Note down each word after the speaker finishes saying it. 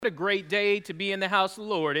What a great day to be in the house of the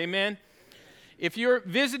Lord, amen. If you're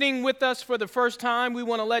visiting with us for the first time, we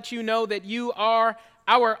want to let you know that you are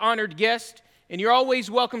our honored guest, and you're always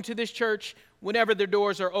welcome to this church whenever the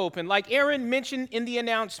doors are open. Like Aaron mentioned in the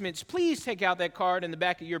announcements, please take out that card in the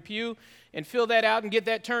back of your pew and fill that out and get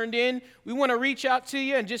that turned in. We want to reach out to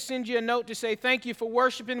you and just send you a note to say thank you for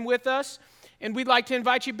worshiping with us. And we'd like to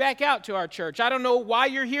invite you back out to our church. I don't know why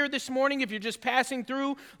you're here this morning, if you're just passing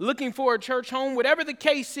through, looking for a church home. Whatever the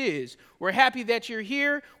case is, we're happy that you're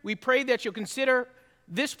here. We pray that you'll consider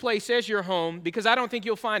this place as your home, because I don't think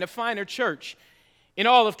you'll find a finer church in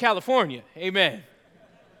all of California. Amen.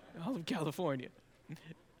 All of California.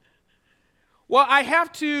 Well, I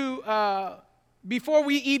have to, before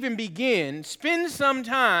we even begin, spend some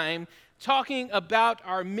time talking about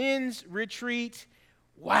our men's retreat.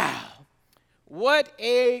 Wow. What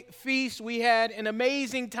a feast. We had an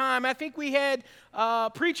amazing time. I think we had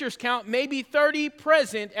preachers count, maybe 30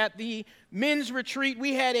 present at the men's retreat.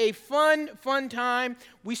 We had a fun time.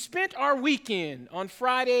 We spent our weekend on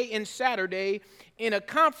Friday and Saturday in a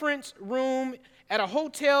conference room at a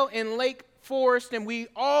hotel in Lake Forest, and we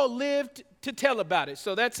all lived to tell about it.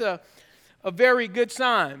 So that's a very good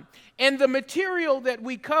sign. And the material that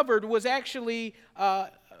we covered was actually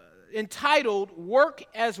entitled Work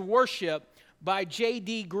as Worship by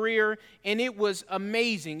J.D. Greear, and it was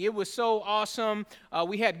amazing. It was so awesome.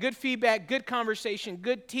 We had good feedback, good conversation,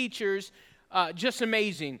 good teachers, just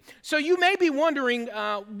amazing. So you may be wondering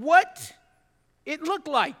what it looked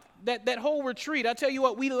like, that whole retreat. I'll tell you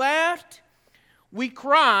what, we laughed, we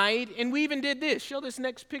cried, and we even did this. Show this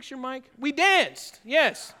next picture, Mike. We danced,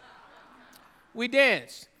 yes. We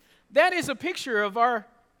danced. That is a picture of our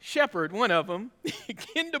shepherd, one of them,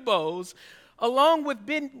 Ken DeBose, along with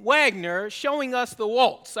Ben Wagner showing us the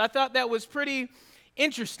waltz. I thought that was pretty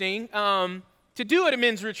interesting to do at a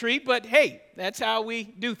men's retreat, but hey, that's how we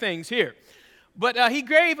do things here. But he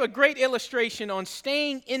gave a great illustration on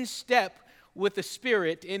staying in step with the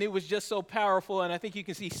Spirit, and it was just so powerful, and I think you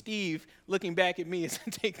can see Steve looking back at me as I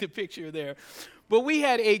take the picture there. But we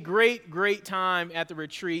had a great time at the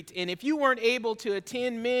retreat, and if you weren't able to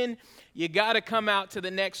attend, men, you got to come out to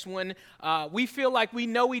the next one. We feel like we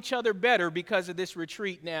know each other better because of this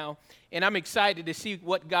retreat now, and I'm excited to see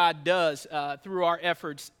what God does through our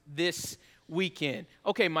efforts this weekend.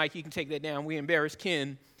 Okay, Mike, you can take that down. We embarrassed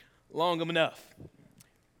Ken long enough.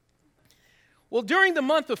 Well, during the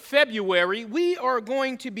month of February, we are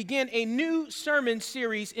going to begin a new sermon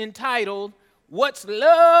series entitled, What's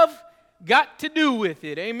Love Got to Do with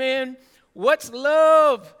It? Amen. What's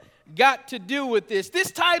love got to do with this?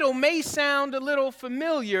 This title may sound a little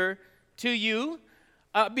familiar to you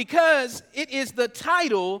because it is the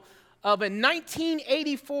title of a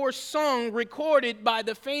 1984 song recorded by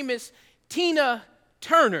the famous Tina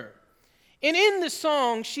Turner. And in the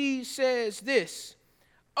song, she says this,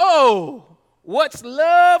 "Oh, what's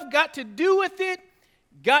love got to do with it?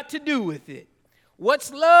 Got to do with it.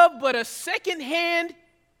 What's love but a secondhand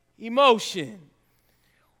emotion?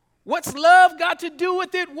 What's love got to do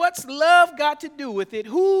with it? What's love got to do with it?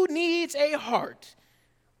 Who needs a heart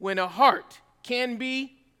when a heart can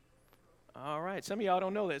be?" All right, some of y'all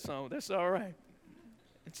don't know that song. That's all right.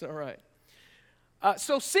 It's all right.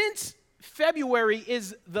 So since February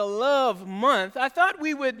is the love month, I thought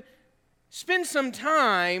we would spend some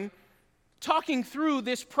time talking through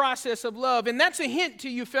this process of love. And that's a hint to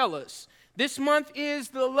you fellas. This month is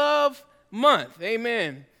the love month.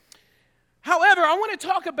 Amen. However, I want to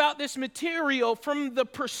talk about this material from the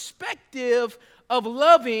perspective of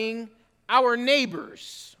loving our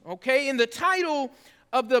neighbors. Okay? And the title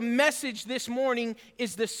of the message this morning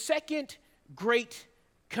is the second great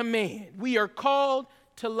command. We are called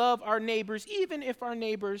to love our neighbors, even if our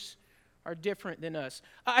neighbors are different than us.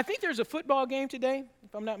 I think there's a football game today,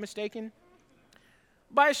 if I'm not mistaken.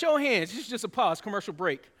 By a show of hands, this is just a pause, commercial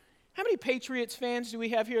break. How many Patriots fans do we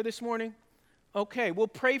have here this morning? Okay, we'll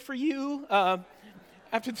pray for you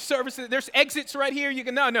after the service. There's exits right here. You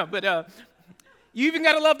can, but you even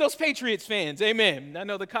got to love those Patriots fans. Amen. I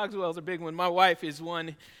know the Cogswells are a big one. My wife is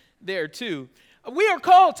one there too. We are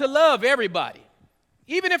called to love everybody.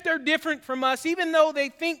 Even if they're different from us, even though they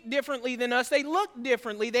think differently than us, they look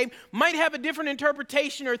differently, they might have a different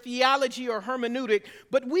interpretation or theology or hermeneutic,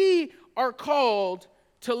 but we are called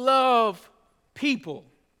to love people.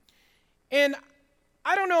 And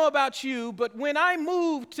I don't know about you, but when I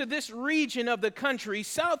moved to this region of the country,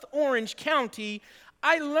 South Orange County,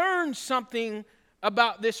 I learned something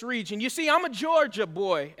about this region. You see, I'm a Georgia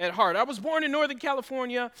boy at heart. I was born in Northern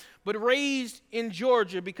California, but raised in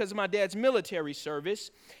Georgia because of my dad's military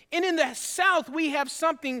service. And in the South, we have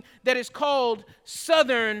something that is called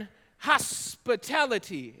Southern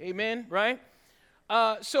hospitality. Amen, right?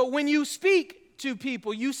 So when you speak to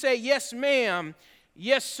people, you say, yes, ma'am,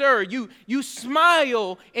 yes, sir. You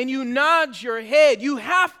smile and you nod your head. You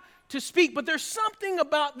have to speak, but there's something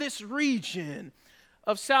about this region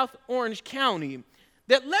of South Orange County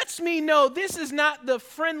that lets me know this is not the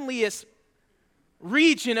friendliest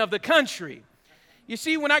region of the country. You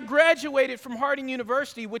see, when I graduated from Harding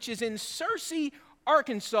University, which is in Searcy,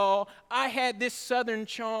 Arkansas, I had this Southern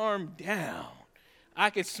charm down. I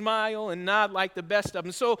could smile and nod like the best of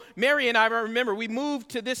them. So Mary and I remember we moved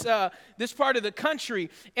to this part of the country,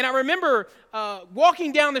 and I remember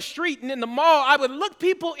walking down the street and in the mall, I would look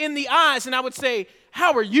people in the eyes and I would say,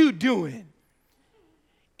 "How are you doing?"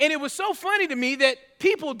 And it was so funny to me that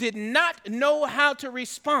people did not know how to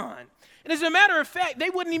respond. And as a matter of fact, they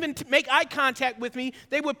wouldn't even make eye contact with me.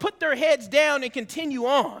 They would put their heads down and continue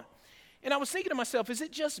on. And I was thinking to myself, is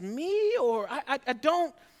it just me, or I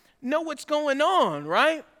don't know what's going on,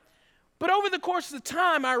 right? But over the course of the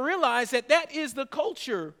time, I realized that that is the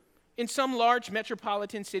culture in some large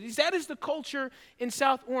metropolitan cities. That is the culture in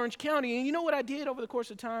South Orange County. And you know what I did over the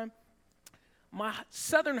course of time? My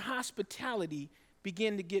Southern hospitality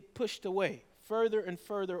began to get pushed away, further and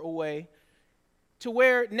further away, to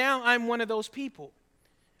where now I'm one of those people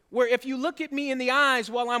where if you look at me in the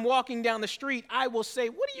eyes while I'm walking down the street, I will say,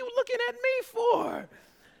 "What are you looking at me for?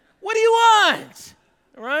 What do you want?"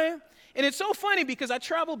 Right? And it's so funny because I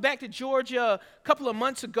traveled back to Georgia a couple of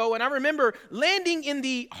months ago, and I remember landing in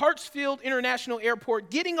the Hartsfield International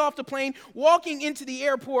Airport, getting off the plane, walking into the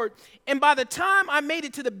airport, and by the time I made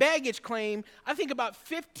it to the baggage claim, I think about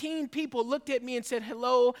 15 people looked at me and said,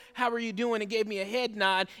 "Hello, how are you doing?" and gave me a head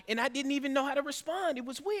nod, and I didn't even know how to respond. It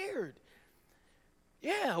was weird.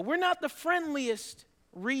 Yeah, we're not the friendliest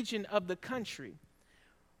region of the country,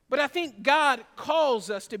 but I think God calls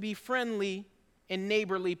us to be friendly and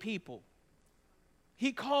neighborly people.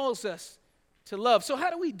 He calls us to love. So how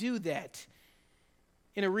do we do that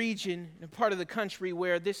in a region, in a part of the country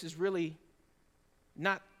where this is really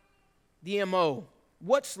not the MO?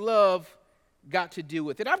 What's love got to do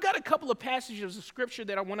with it? I've got a couple of passages of scripture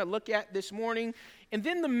that I want to look at this morning, and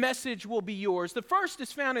then the message will be yours. The first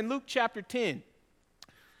is found in Luke chapter 10.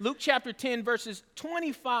 Luke chapter 10, verses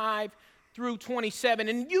 25 through 27.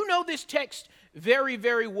 And you know this text very,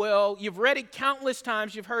 very well. You've read it countless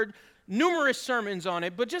times. You've heard numerous sermons on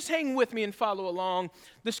it, but just hang with me and follow along.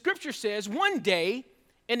 The scripture says, one day,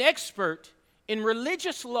 an expert in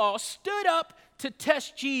religious law stood up to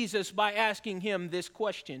test Jesus by asking him this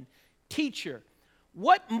question: "Teacher,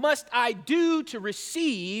 what must I do to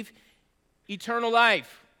receive eternal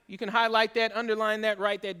life?" You can highlight that, underline that,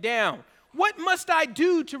 write that down. What must I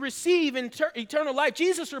do to receive eternal life?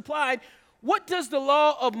 Jesus replied, "What does the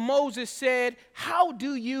law of Moses say? How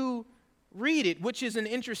do you read it?" Which is an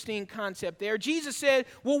interesting concept there. Jesus said,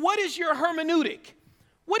 "Well, what is your hermeneutic?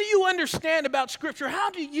 What do you understand about Scripture?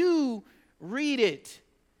 How do you read it?"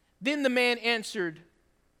 Then the man answered,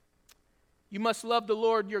 "You must love the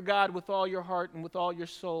Lord your God with all your heart and with all your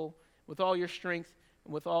soul, with all your strength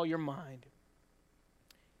and with all your mind,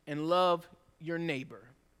 and love your neighbor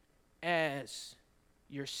as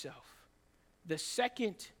yourself." The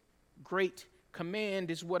second great command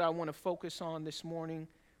is what I want to focus on this morning: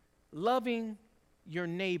 loving your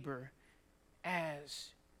neighbor as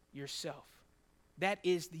yourself. That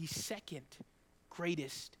is the second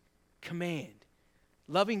greatest command.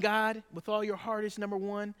 Loving God with all your heart is number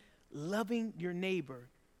one. Loving your neighbor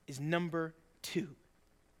is number two.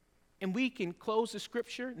 And we can close the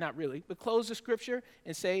scripture, not really, but close the scripture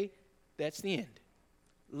and say that's the end.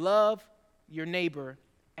 Love your neighbor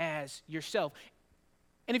as yourself.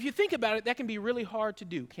 And if you think about it, that can be really hard to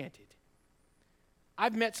do, can't it?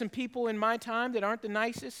 I've met some people in my time that aren't the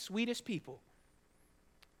nicest, sweetest people.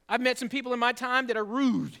 I've met some people in my time that are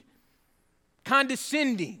rude,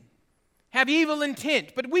 condescending, have evil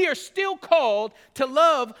intent, but we are still called to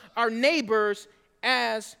love our neighbors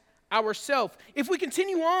as ourselves. If we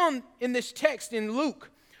continue on in this text in Luke,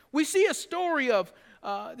 we see a story of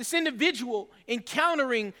this individual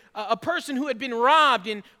encountering a person who had been robbed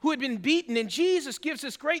and who had been beaten. And Jesus gives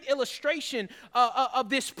this great illustration of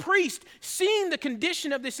this priest seeing the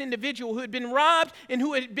condition of this individual who had been robbed and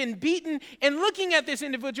who had been beaten, and looking at this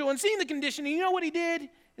individual and seeing the condition. And you know what he did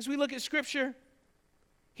as we look at Scripture?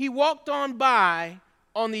 He walked on by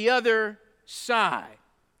on the other side.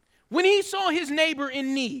 When he saw his neighbor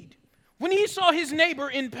in need, when he saw his neighbor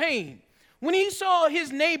in pain, when he saw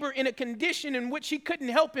his neighbor in a condition in which he couldn't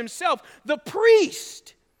help himself, the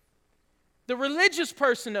priest, the religious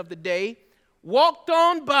person of the day, walked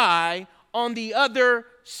on by on the other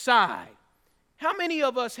side. How many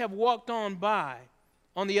of us have walked on by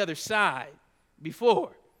on the other side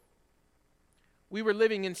before. We were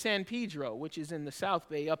living in San Pedro, which is in the South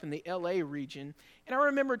Bay, up in the LA region, and I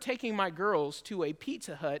remember taking my girls to a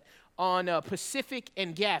Pizza Hut on Pacific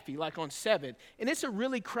and Gaffey, like on 7th. And it's a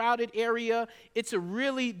really crowded area. It's a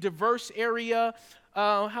really diverse area.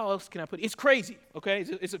 How else can I put it? It's crazy, okay?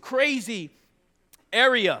 It's a crazy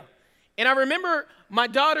area. And I remember my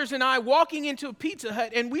daughters and I walking into a Pizza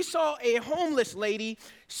Hut, and we saw a homeless lady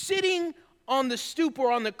sitting on the stoop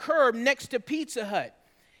or on the curb next to Pizza Hut.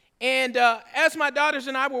 And as my daughters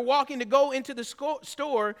and I were walking to go into the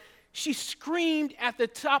store, she screamed at the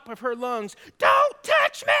top of her lungs, "Don't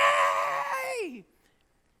touch me!"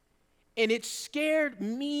 And it scared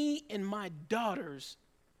me and my daughters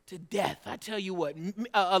to death. I tell you what,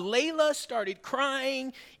 Layla started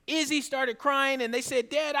crying, Izzy started crying, and they said,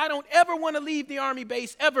 "Dad, I don't ever want to leave the Army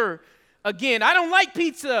base ever again. I don't like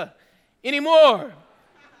pizza anymore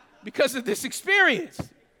because of this experience.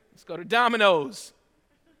 Let's go to Domino's.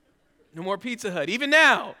 No more Pizza Hut. Even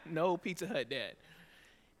now, no Pizza Hut, Dad."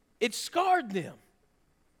 It scarred them.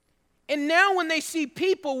 And now when they see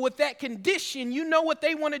people with that condition, you know what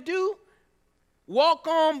they want to do? Walk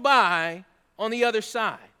on by on the other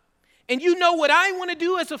side. And you know what I want to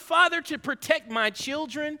do as a father to protect my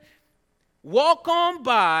children? Walk on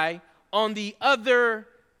by on the other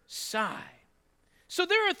side. So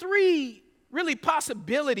there are 3 really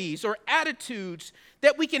possibilities or attitudes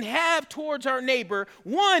that we can have towards our neighbor.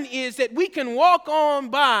 One is that we can walk on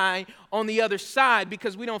by on the other side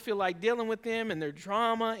because we don't feel like dealing with them and their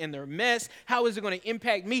drama and their mess. How is it going to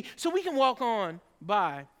impact me? So we can walk on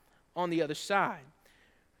by on the other side.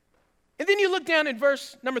 And then you look down at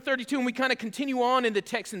verse number 32, and we kind of continue on in the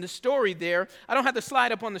text and the story there. I don't have the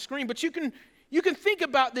slide up on the screen, but you can think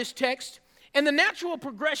about this text. And the natural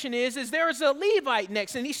progression is there is a Levite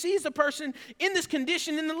next, and he sees the person in this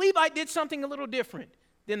condition, and the Levite did something a little different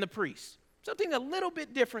than the priest. Something a little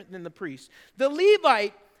bit different than the priest. The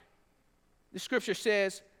Levite, the scripture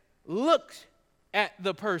says, looked at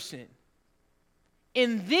the person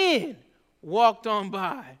and then walked on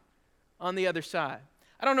by on the other side.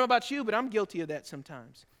 I don't know about you, but I'm guilty of that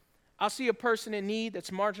sometimes. I'll see a person in need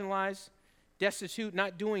that's marginalized, destitute,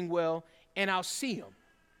 not doing well, and I'll see them.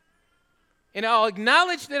 And I'll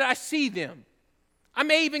acknowledge that I see them. I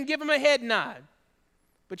may even give them a head nod.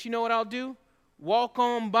 But you know what I'll do? Walk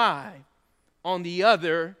on by on the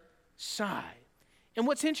other side. And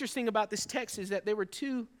what's interesting about this text is that there were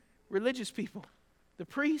 2 religious people, the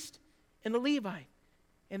priest and the Levite,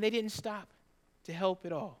 and they didn't stop to help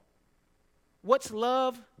at all. What's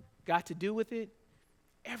love got to do with it?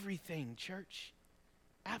 Everything, church.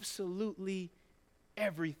 Absolutely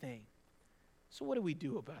everything. So what do we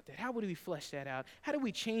do about that? How would we flesh that out? How do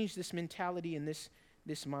we change this mentality and this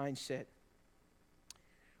mindset?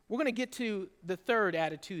 We're going to get to the third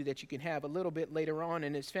attitude that you can have a little bit later on,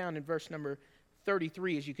 and it's found in verse number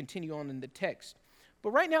 33 as you continue on in the text.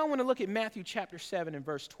 But right now I want to look at Matthew chapter 7 and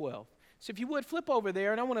verse 12. So if you would, flip over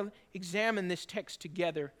there, and I want to examine this text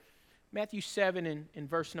together. Matthew 7 and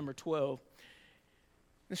verse number 12.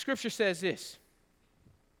 The scripture says this: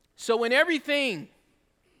 "So in everything,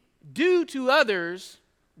 do to others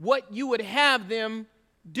what you would have them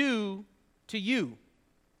do to you.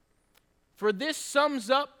 For this sums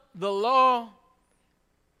up the law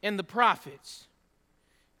and the prophets.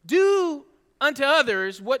 Do unto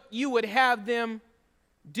others what you would have them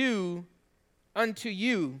do unto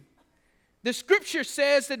you." The scripture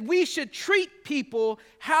says that we should treat people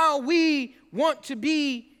how we want to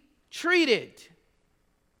be treated.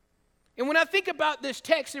 And when I think about this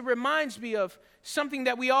text, it reminds me of something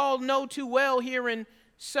that we all know too well here in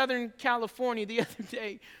Southern California. The other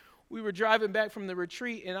day, we were driving back from the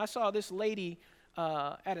retreat, and I saw this lady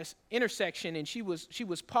at an intersection, and she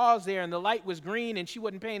was paused there, and the light was green, and she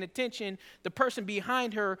wasn't paying attention. The person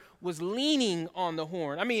behind her was leaning on the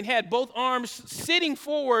horn. I mean, had both arms sitting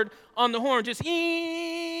forward on the horn, just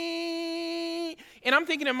ee. And I'm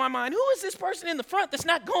thinking in my mind, who is this person in the front that's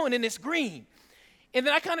not going in this green? And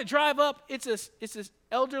then I kind of drive up. It's this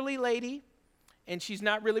elderly lady, and she's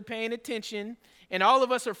not really paying attention. And all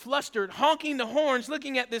of us are flustered, honking the horns,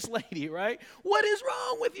 looking at this lady, right? What is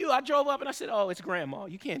wrong with you? I drove up and I said, "Oh, it's Grandma.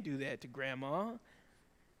 You can't do that to Grandma.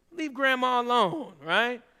 Leave Grandma alone,"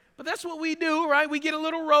 right? But that's what we do, right? We get a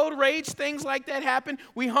little road rage. Things like that happen.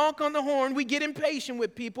 We honk on the horn. We get impatient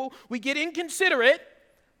with people. We get inconsiderate,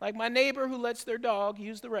 like my neighbor who lets their dog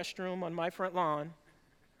use the restroom on my front lawn.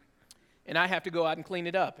 And I have to go out and clean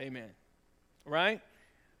it up, amen, right?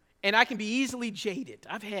 And I can be easily jaded.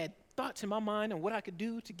 I've had thoughts in my mind on what I could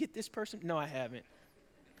do to get this person. No, I haven't.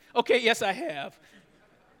 Okay, yes, I have.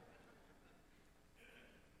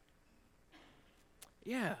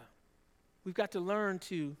 Yeah, we've got to learn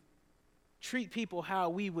to treat people how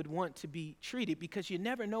we would want to be treated, because you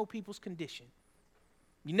never know people's condition.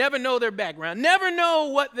 You never know their background, never know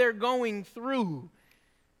what they're going through.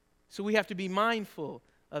 So we have to be mindful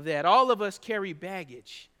of that. All of us carry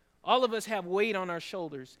baggage. All of us have weight on our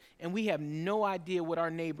shoulders, and we have no idea what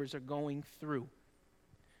our neighbors are going through.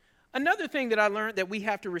 Another thing that I learned that we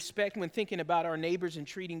have to respect when thinking about our neighbors and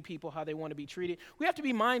treating people how they want to be treated, we have to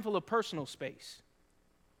be mindful of personal space.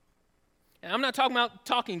 And I'm not talking about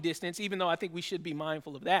talking distance, even though I think we should be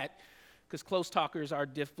mindful of that, because close talkers are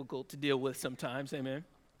difficult to deal with sometimes, amen?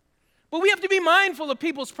 But we have to be mindful of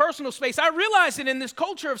people's personal space. I realize that in this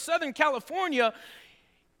culture of Southern California,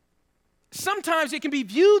 sometimes it can be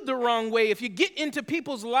viewed the wrong way if you get into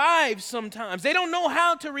people's lives sometimes. They don't know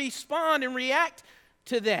how to respond and react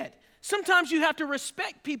to that. Sometimes you have to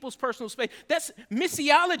respect people's personal space. That's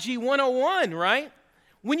missiology 101, right?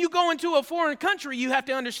 When you go into a foreign country, you have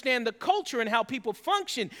to understand the culture and how people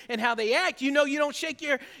function and how they act. You know, you don't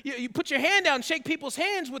you put your hand out and shake people's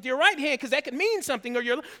hands with your right hand because that could mean something, or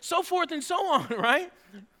so forth and so on, right?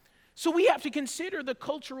 So we have to consider the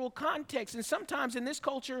cultural context. And sometimes in this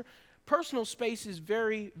culture, personal space is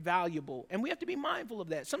very valuable. And we have to be mindful of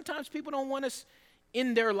that. Sometimes people don't want us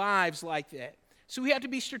in their lives like that. So we have to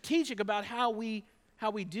be strategic about how we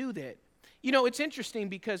do that. You know, it's interesting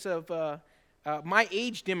because of my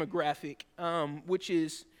age demographic, which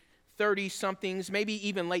is 30-somethings, maybe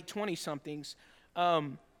even late 20-somethings.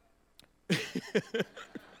 I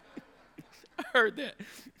heard that.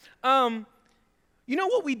 You know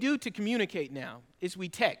what we do to communicate now is we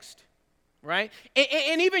text, right?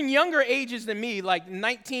 And even younger ages than me, like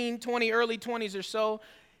 19, 20, early 20s or so,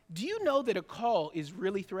 do you know that a call is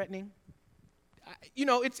really threatening? You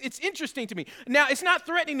know, it's interesting to me. Now, it's not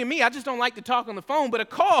threatening to me. I just don't like to talk on the phone, but a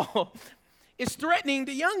call is threatening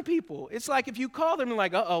to young people. It's like if you call them and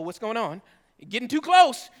like, uh-oh, what's going on? You're getting too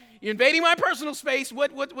close. You're invading my personal space.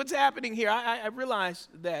 What's happening here? I realize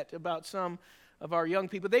that about some of our young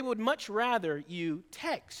people. They would much rather you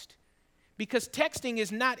text, because texting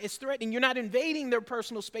is not as threatening. You're not invading their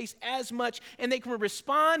personal space as much, and they can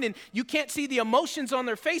respond, and you can't see the emotions on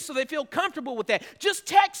their face, so they feel comfortable with that. Just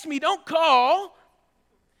text me, don't call.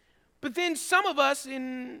 But then some of us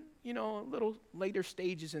in, a little later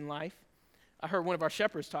stages in life, I heard one of our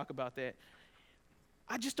shepherds talk about that.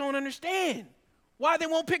 I just don't understand why they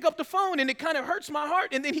won't pick up the phone, and it kind of hurts my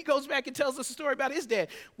heart. And then he goes back and tells us a story about his dad.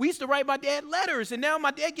 We used to write my dad letters, and now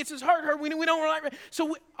my dad gets his heart hurt. We don't write.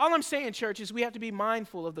 So all I'm saying, church, is we have to be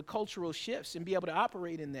mindful of the cultural shifts and be able to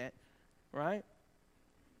operate in that, right?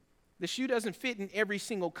 The shoe doesn't fit in every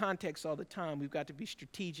single context all the time. We've got to be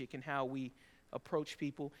strategic in how we approach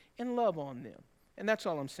people and love on them. And that's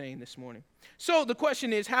all I'm saying this morning. So the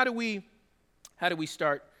question is, how do we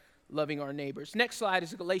start loving our neighbors? Next slide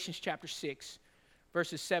is Galatians chapter 6,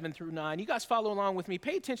 verses 7 through 9. You guys follow along with me.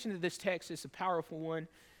 Pay attention to this text. It's a powerful one.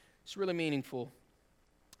 It's really meaningful.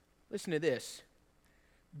 Listen to this.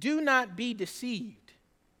 Do not be deceived.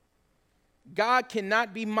 God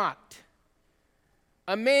cannot be mocked.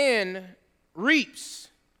 A man reaps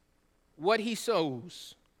what he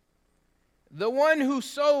sows. The one who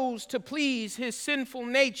sows to please his sinful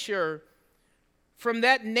nature, from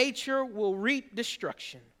that nature will reap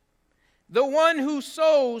destruction. The one who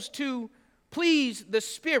sows to please the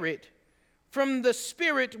Spirit, from the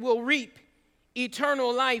Spirit will reap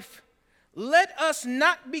eternal life. Let us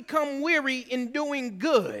not become weary in doing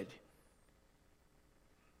good.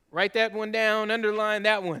 Write that one down, underline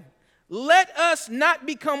that one. Let us not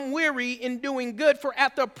become weary in doing good, for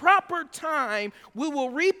at the proper time we will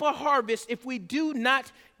reap a harvest if we do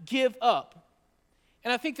not give up.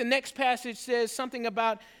 And I think the next passage says something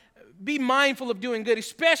about be mindful of doing good,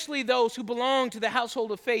 especially those who belong to the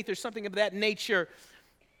household of faith or something of that nature.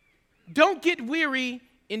 Don't get weary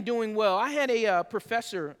in doing well. I had a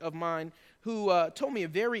professor of mine who told me a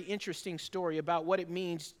very interesting story about what it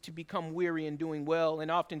means to become weary in doing well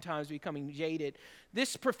and oftentimes becoming jaded.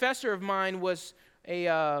 This professor of mine was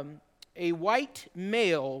a white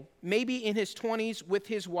male, maybe in his 20s, with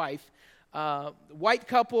his wife, white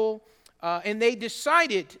couple, and they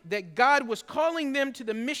decided that God was calling them to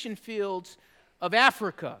the mission fields of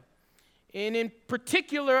Africa. And in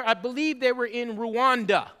particular, I believe they were in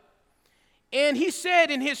Rwanda. And he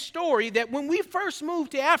said in his story that when we first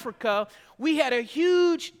moved to Africa, we had a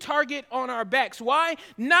huge target on our backs. Why?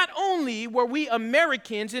 Not only were we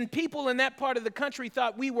Americans and people in that part of the country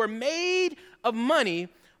thought we were made of money,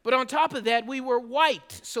 but on top of that, we were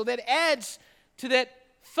white. So that adds to that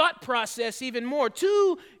thought process even more.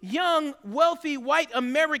 2 young, wealthy white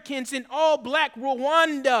Americans in all black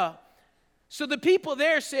Rwanda. So the people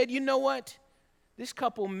there said, you know what? this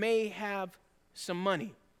couple may have some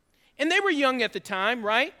money. And they were young at the time,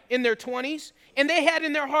 right? In their 20s. And they had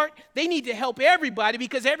in their heart, they need to help everybody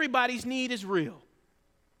because everybody's need is real.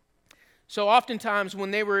 So oftentimes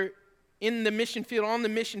when they were in the mission field, on the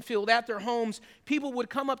mission field, at their homes, people would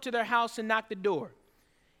come up to their house and knock the door.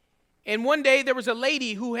 And one day there was a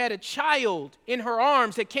lady who had a child in her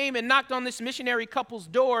arms that came and knocked on this missionary couple's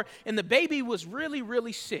door, and the baby was really,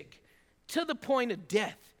 really sick, to the point of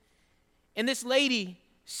death. And this lady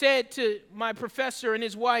said to my professor and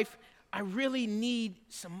his wife, I really need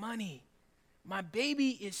some money. My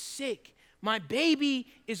baby is sick. My baby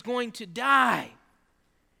is going to die.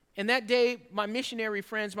 And that day, my missionary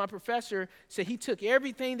friends, my professor, said he took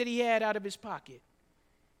everything that he had out of his pocket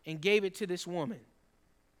and gave it to this woman.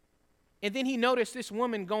 And then he noticed this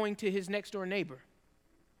woman going to his next door neighbor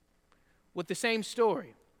with the same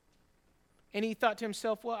story. And he thought to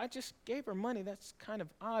himself, well, I just gave her money. That's kind of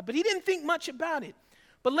odd. But he didn't think much about it.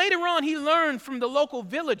 But later on, he learned from the local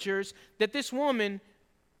villagers that this woman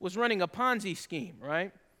was running a Ponzi scheme,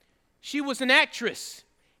 right? She was an actress.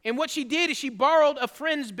 And what she did is she borrowed a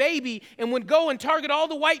friend's baby and would go and target all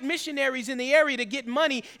the white missionaries in the area to get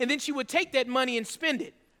money. And then she would take that money and spend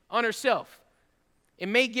it on herself.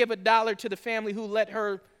 And may give $1 to the family who let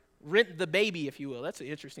her rent the baby, if you will. That's an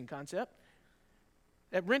interesting concept.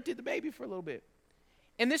 That rented the baby for a little bit.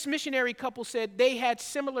 And this missionary couple said they had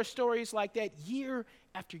similar stories like that year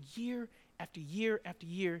after year after year after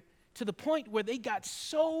year, to the point where they got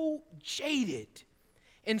so jaded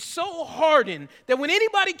and so hardened that when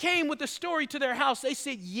anybody came with a story to their house, they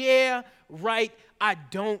said, yeah, right, I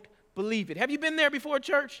don't believe it. Have you been there before,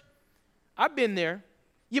 church? I've been there.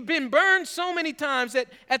 You've been burned so many times that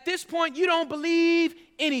at this point you don't believe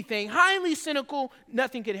anything. Highly cynical,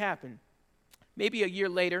 nothing could happen. Maybe a year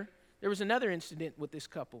later, there was another incident with this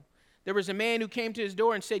couple. There was a man who came to his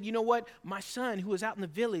door and said, you know what? My son, who is out in the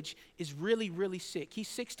village, is really, really sick. He's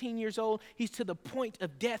 16 years old. He's to the point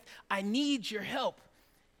of death. I need your help.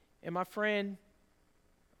 And my friend,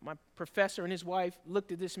 my professor and his wife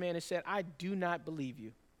looked at this man and said, I do not believe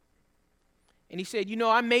you. And he said, you know,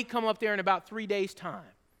 I may come up there in about 3 days' time.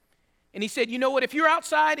 And he said, you know what, if you're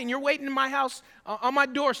outside and you're waiting in my house on my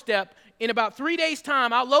doorstep, in about 3 days'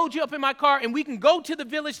 time, I'll load you up in my car and we can go to the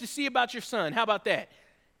village to see about your son. How about that?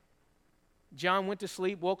 John went to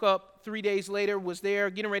sleep, woke up 3 days later, was there,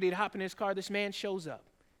 getting ready to hop in his car. This man shows up,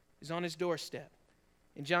 is on his doorstep.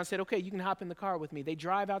 And John said, okay, you can hop in the car with me. They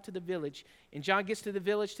drive out to the village. And John gets to the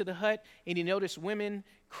village, to the hut, and he noticed women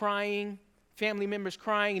crying, family members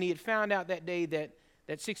crying, and he had found out that day that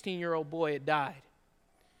that 16-year-old boy had died.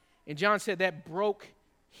 And John said that broke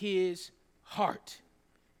his heart.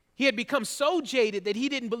 He had become so jaded that he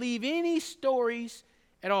didn't believe any stories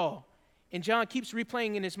at all. And John keeps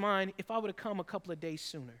replaying in his mind, if I would have come a couple of days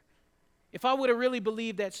sooner, if I would have really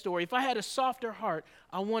believed that story, if I had a softer heart,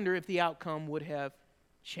 I wonder if the outcome would have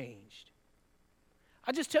changed.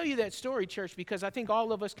 I just tell you that story, church, because I think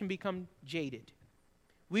all of us can become jaded.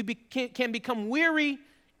 We can become weary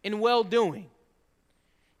in well-doing.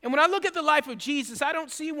 And when I look at the life of Jesus, I don't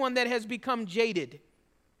see one that has become jaded.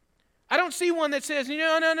 I don't see one that says,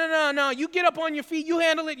 no, you get up on your feet, you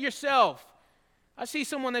handle it yourself. I see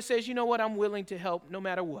someone that says, you know what, I'm willing to help no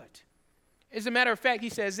matter what. As a matter of fact, he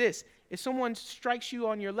says this, if someone strikes you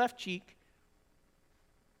on your left cheek,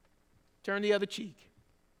 turn the other cheek.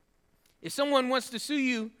 If someone wants to sue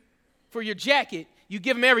you for your jacket, you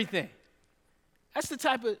give them everything. That's the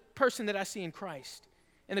type of person that I see in Christ.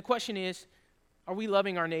 And the question is, are we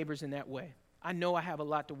loving our neighbors in that way? I know I have a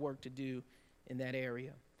lot of work to do in that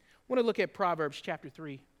area. I want to look at Proverbs chapter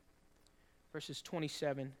 3, verses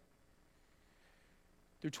 27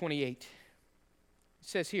 through 28. It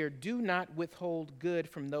says here, do not withhold good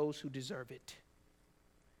from those who deserve it.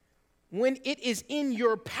 When it is in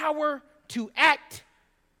your power to act,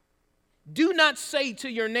 do not say to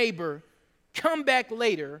your neighbor, come back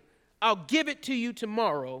later, I'll give it to you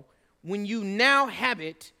tomorrow, when you now have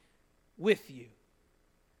it with you.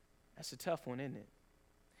 That's a tough one, isn't it?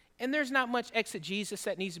 And there's not much exegesis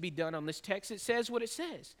that needs to be done on this text. It says what it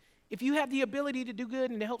says. If you have the ability to do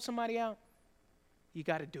good and to help somebody out, you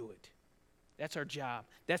got to do it. That's our job.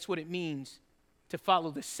 That's what it means to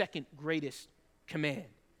follow the second greatest command.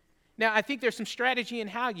 Now, I think there's some strategy in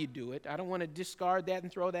how you do it. I don't want to discard that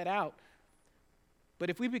and throw that out. But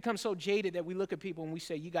if we become so jaded that we look at people and we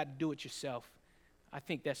say, you got to do it yourself, I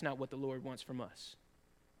think that's not what the Lord wants from us.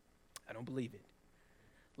 I don't believe it.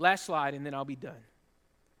 Last slide, and then I'll be done.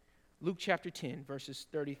 Luke chapter 10, verses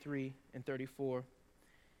 33 and 34.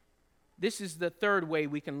 This is the third way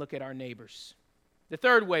we can look at our neighbors. The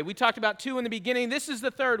third way. We talked about two in the beginning. This is the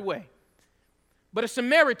third way. But a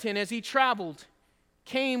Samaritan, as he traveled,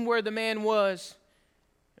 came where the man was,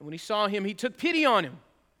 and when he saw him, he took pity on him.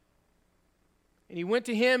 And he went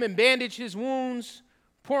to him and bandaged his wounds,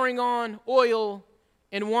 pouring on oil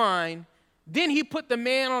and wine. Then he put the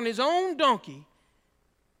man on his own donkey,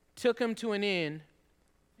 took him to an inn,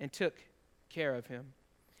 and took care of him.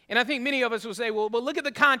 And I think many of us will say, well, look at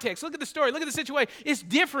the context, look at the story, look at the situation. It's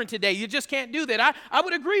different today. You just can't do that. I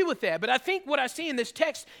would agree with that. But I think what I see in this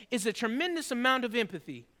text is a tremendous amount of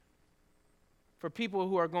empathy for people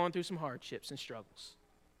who are going through some hardships and struggles.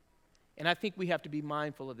 And I think we have to be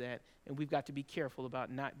mindful of that, and we've got to be careful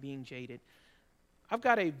about not being jaded. I've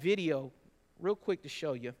got a video real quick to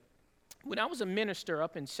show you. When I was a minister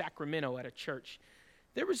up in Sacramento at a church,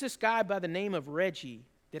 there was this guy by the name of Reggie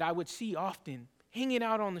that I would see often hanging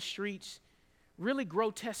out on the streets, really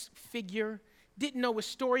grotesque figure, didn't know his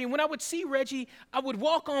story. And when I would see Reggie, I would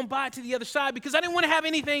walk on by to the other side because I didn't want to have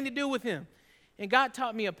anything to do with him. And God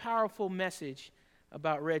taught me a powerful message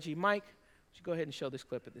about Reggie. Mike, would you go ahead and show this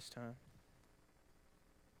clip at this time?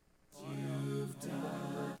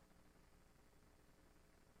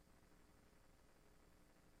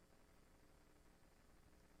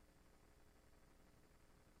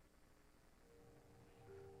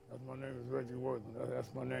 My name is Reggie Worthing.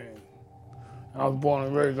 That's my name. I was born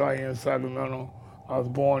and raised out here in Sacramento. I was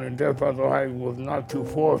born in Del Paso Heights, was not too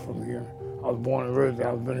far from here. I was born and raised.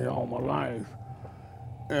 I've been here all my life.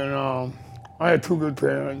 And I had two good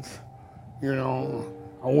parents. You know,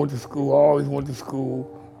 I went to school. I always went to school.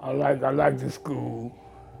 I liked the school.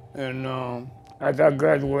 And after I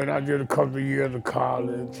graduated, I did a couple of years of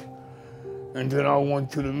college. And then I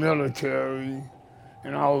went to the military.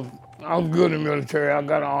 And I was good in the military. I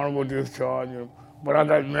got an honorable discharge, but I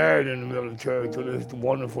got married in the military to this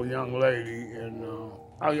wonderful young lady, and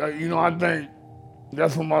I think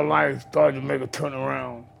that's when my life started to make a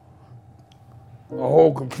turnaround, a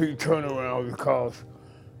whole complete turnaround, because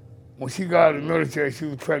when she got out of the military, she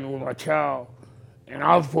was pregnant with my child, and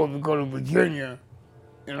I was supposed to go to Virginia,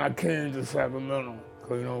 and I came to Sacramento,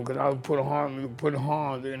 because I was putting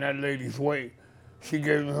harm in that lady's way. She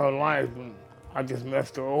gave me her life, and I just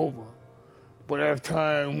messed her over. But as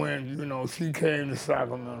time went, she came to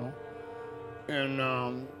Sacramento,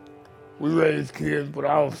 and we raised kids, but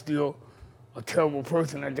I was still a terrible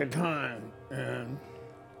person at that time. And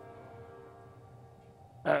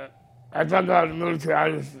after I got out of the military,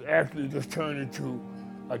 I just turned into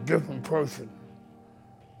a different person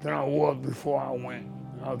than I was before I went.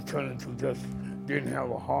 I was turning into just didn't have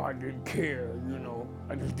a heart, didn't care,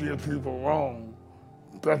 I just did people wrong,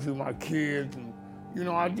 especially my kids, and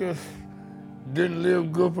I just didn't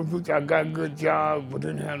live good for people. I got good jobs, but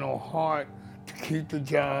didn't have no heart to keep the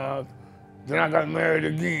job. Then I got married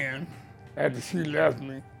again after she left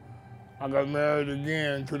me. I got married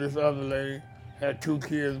again to this other lady, had two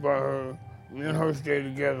kids by her. Me and her stayed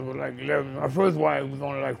together for like 11. My first wife was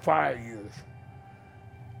only like 5 years.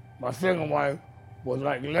 My second wife was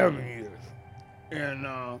like 11 years.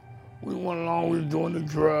 And we went along, we was doing the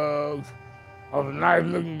drugs. I was a nice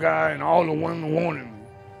looking guy and all the women wanted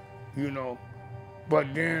me,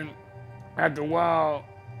 But then, after a while,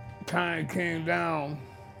 time came down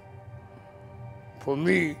for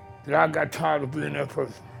me that I got tired of being that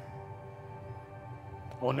person.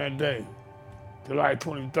 On that day, July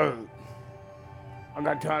 23rd, I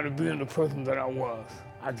got tired of being the person that I was.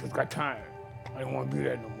 I just got tired. I didn't want to be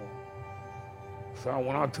that no more. So I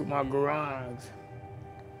went out to my garage,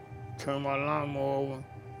 turned my lawnmower over,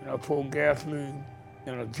 and I poured gasoline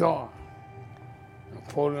in a jar. I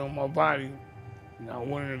poured it on my body. And I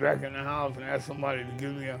went back in the house and asked somebody to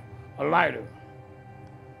give me a lighter.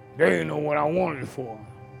 They didn't know what I wanted it for.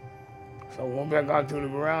 So I went back out to the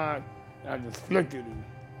garage and I just flicked it and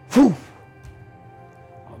poof!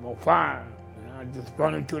 I was on fire. And I just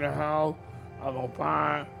run into the house, I was on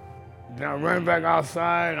fire. Then I ran back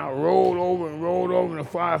outside and I rolled over and the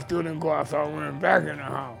fire still didn't go out. So I ran back in the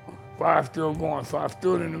house. Fire still going. So I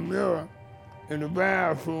stood in the mirror in the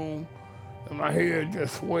bathroom and my head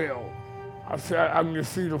just swelled. I said, I can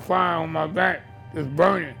just see the fire on my back just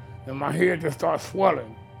burning, and my head just started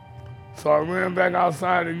swelling. So I ran back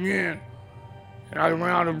outside again, and I ran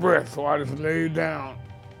out of breath, so I just laid down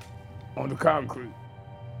on the concrete.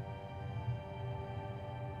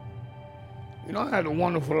 I had a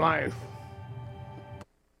wonderful life.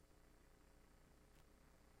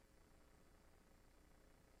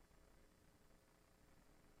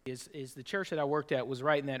 Is the church that I worked at was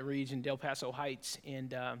right in that region, Del Paso Heights,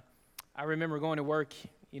 and I remember going to work,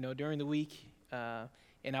 during the week,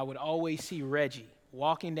 and I would always see Reggie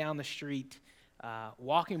walking down the street,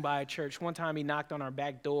 walking by a church. One time he knocked on our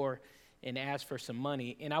back door and asked for some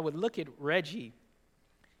money, and I would look at Reggie,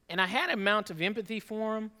 And I had an amount of empathy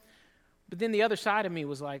for him, but then the other side of me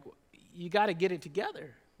was like, you got to get it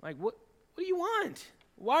together. Like, what do you want?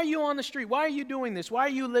 Why are you on the street? Why are you doing this? Why are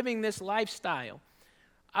you living this lifestyle?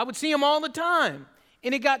 I would see him all the time.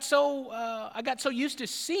 And I got so used to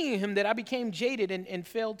seeing him that I became jaded and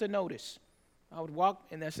failed to notice. I would walk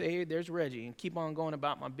and I'd say, hey, there's Reggie, and keep on going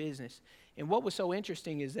about my business. And what was so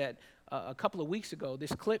interesting is that a couple of weeks ago,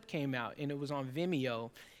 this clip came out, and it was on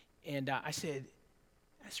Vimeo. And I said,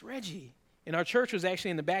 that's Reggie. And our church was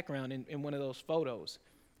actually in the background in one of those photos.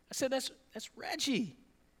 I said, that's Reggie.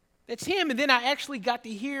 That's him. And then I actually got to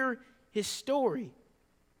hear his story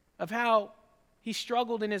of how he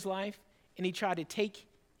struggled in his life and he tried to take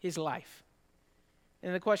his life.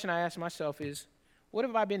 And the question I asked myself is, what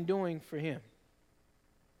have I been doing for him?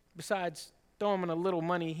 Besides throwing him a little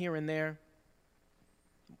money here and there,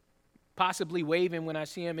 possibly waving when I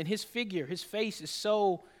see him. And his figure, his face is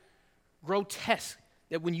so grotesque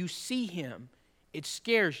that when you see him, it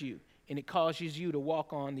scares you and it causes you to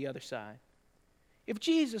walk on the other side. If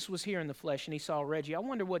Jesus was here in the flesh and he saw Reggie, I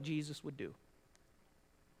wonder what Jesus would do.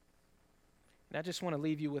 And I just want to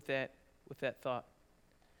leave you with that thought.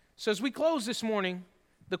 So as we close this morning,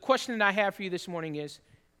 the question that I have for you this morning is,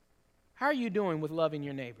 how are you doing with loving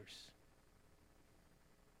your neighbors?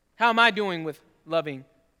 How am I doing with loving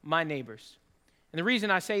my neighbors? And the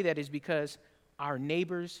reason I say that is because our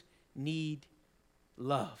neighbors need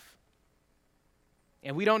love.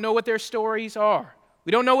 And we don't know what their stories are.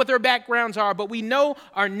 We don't know what their backgrounds are, but we know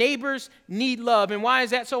our neighbors need love. And why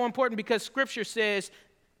is that so important? Because Scripture says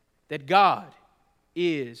that God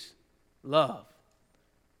is love.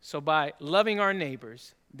 So by loving our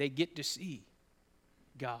neighbors, they get to see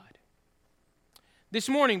God. This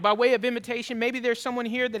morning, by way of invitation, maybe there's someone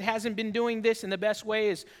here that hasn't been doing this, and the best way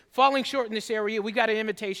is falling short in this area. We got an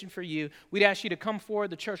invitation for you. We'd ask you to come forward.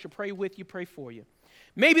 The church will pray with you, pray for you.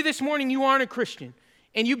 Maybe this morning you aren't a Christian,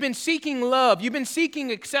 and you've been seeking love. You've been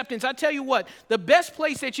seeking acceptance. I tell you what, the best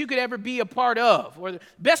place that you could ever be a part of, or the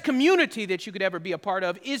best community that you could ever be a part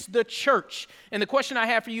of, is the church. And the question I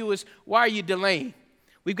have for you is, why are you delaying?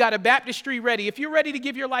 We've got a baptistry ready. If you're ready to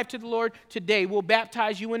give your life to the Lord today, we'll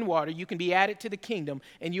baptize you in water. You can be added to the kingdom,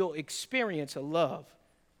 and you'll experience a love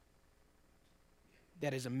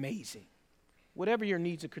that is amazing. Whatever your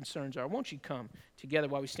needs and concerns are, won't you come together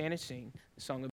while we stand and sing the song of